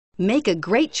Make a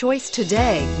great choice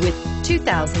today with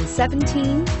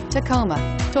 2017 Tacoma.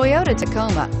 Toyota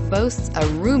Tacoma boasts a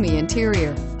roomy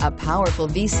interior, a powerful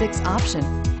V6 option,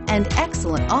 and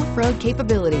excellent off-road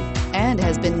capability, and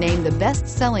has been named the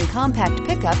best-selling compact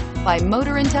pickup by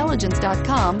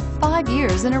MotorIntelligence.com 5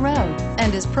 years in a row,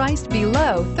 and is priced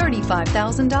below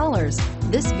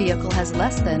 $35,000. This vehicle has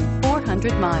less than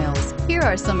 400 miles. Here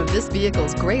are some of this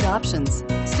vehicle's great options: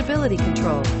 stability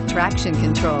control, traction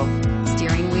control,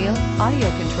 steering wheel audio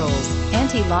controls,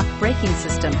 anti-lock braking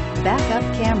system, backup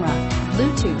camera,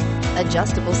 Bluetooth,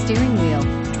 adjustable steering wheel,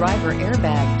 driver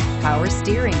airbag, power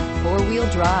steering, four-wheel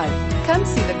drive. Come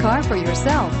see the car for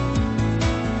yourself.